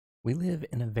We live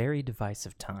in a very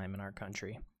divisive time in our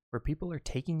country where people are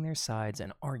taking their sides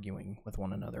and arguing with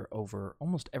one another over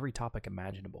almost every topic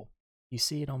imaginable. You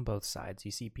see it on both sides.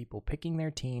 You see people picking their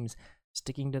teams,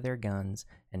 sticking to their guns,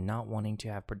 and not wanting to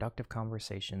have productive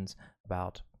conversations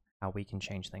about how we can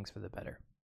change things for the better.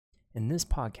 In this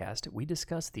podcast, we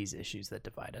discuss these issues that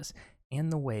divide us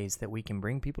and the ways that we can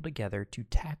bring people together to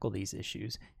tackle these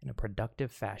issues in a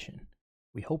productive fashion.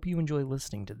 We hope you enjoy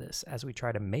listening to this as we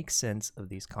try to make sense of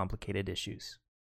these complicated issues.